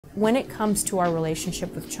When it comes to our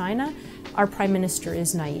relationship with China, our Prime Minister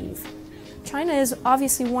is naive. China is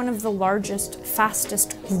obviously one of the largest,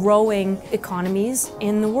 fastest growing economies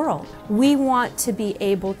in the world. We want to be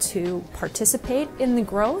able to participate in the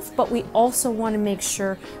growth, but we also want to make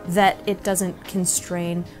sure that it doesn't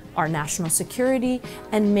constrain our national security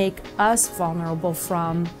and make us vulnerable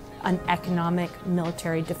from an economic,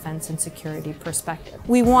 military, defense, and security perspective.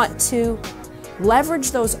 We want to leverage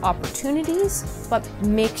those opportunities, but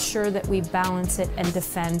make sure that we balance it and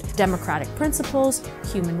defend democratic principles,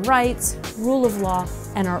 human rights, rule of law,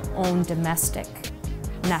 and our own domestic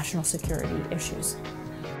national security issues.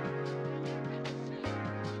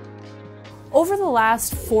 Over the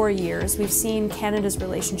last 4 years, we've seen Canada's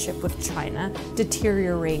relationship with China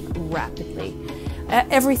deteriorate rapidly.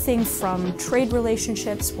 Everything from trade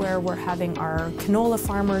relationships where we're having our canola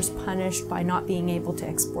farmers punished by not being able to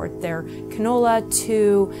export their canola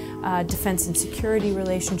to defense and security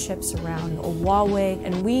relationships around Huawei.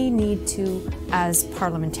 And we need to, as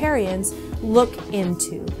parliamentarians, look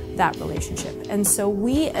into that relationship. And so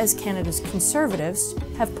we, as Canada's Conservatives,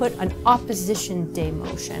 have put an Opposition Day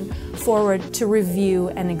motion forward to review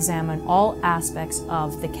and examine all aspects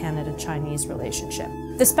of the Canada-Chinese relationship.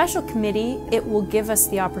 The special committee, it will give us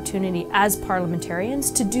the opportunity as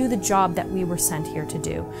parliamentarians to do the job that we were sent here to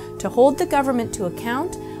do, to hold the government to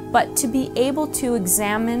account, but to be able to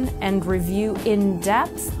examine and review in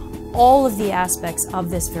depth all of the aspects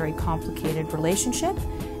of this very complicated relationship,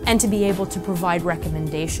 and to be able to provide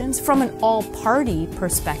recommendations from an all-party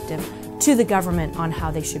perspective to the government on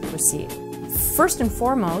how they should proceed. First and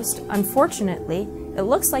foremost, unfortunately, it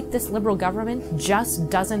looks like this Liberal government just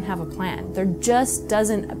doesn't have a plan. There just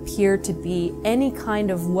doesn't appear to be any kind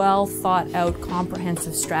of well thought out,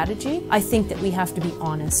 comprehensive strategy. I think that we have to be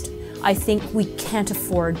honest. I think we can't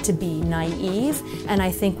afford to be naive, and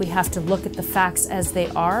I think we have to look at the facts as they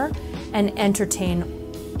are and entertain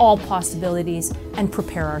all possibilities and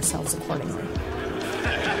prepare ourselves accordingly.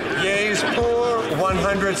 Yeas pour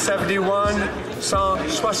 171, sans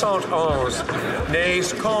 71.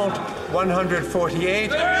 Nays contre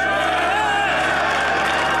 148.